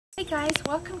Hey guys,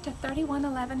 welcome to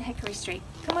 3111 Hickory Street.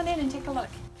 Come on in and take a look.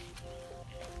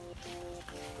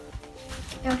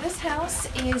 Now this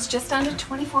house is just under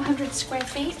 2,400 square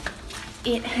feet.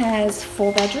 It has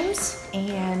 4 bedrooms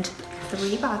and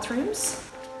 3 bathrooms.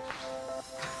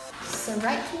 So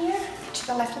right here to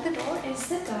the left of the door is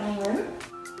the dining room.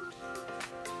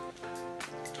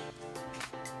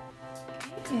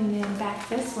 And then back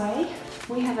this way,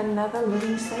 we have another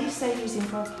living space they're using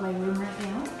for a playroom right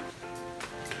now.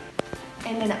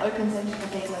 And then it opens into the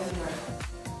big living room.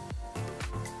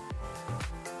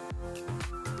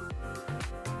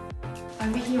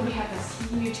 Over here we have this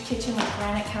huge kitchen with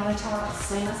granite countertops,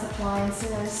 seamless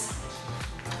appliances,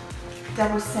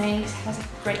 double sinks, has a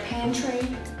great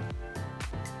pantry.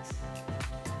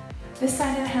 This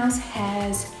side of the house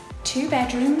has 2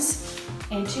 bedrooms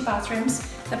and 2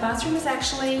 bathrooms. The bathroom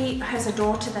has a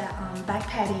door to the back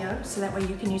patio, so that way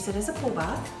you can use it as a pool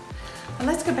bath. But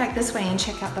let's go back this way and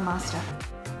check out the master.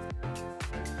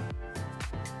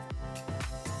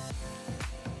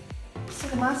 So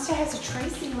the master has a tray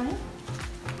ceiling,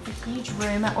 a huge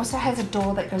room. It also has a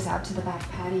door that goes out to the back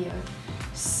patio,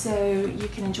 so you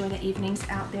can enjoy the evenings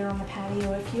out there on the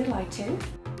patio if you'd like to.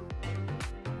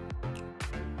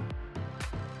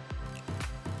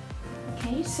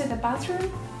 Okay, so the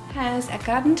bathroom has a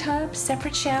garden tub,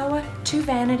 separate shower, 2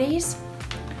 vanities.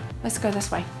 Let's go this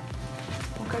way.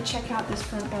 We'll go check out this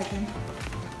front bedroom.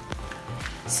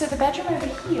 So the bedroom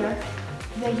over here,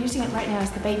 they're using it right now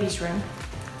as the baby's room.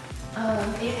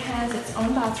 It has its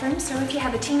own bathroom, so if you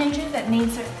have a teenager that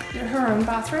needs her own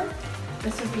bathroom,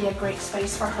 this would be a great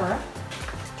space for her.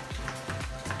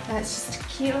 That's just a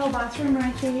cute little bathroom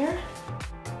right there.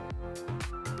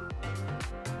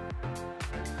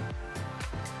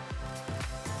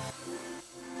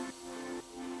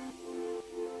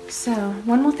 So,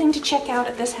 one more thing to check out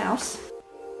at this house.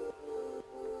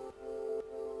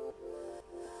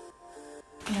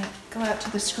 I'm gonna go out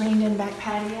to the screened-in back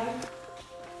patio.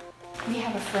 We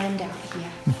have a friend out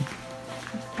here.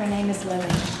 Her name is Lily.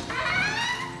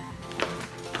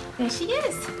 There she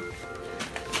is.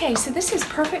 Okay, so this is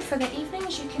perfect for the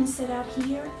evenings. You can sit out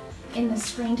here in the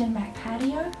screened-in back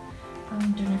patio.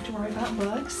 Don't have to worry about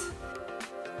bugs.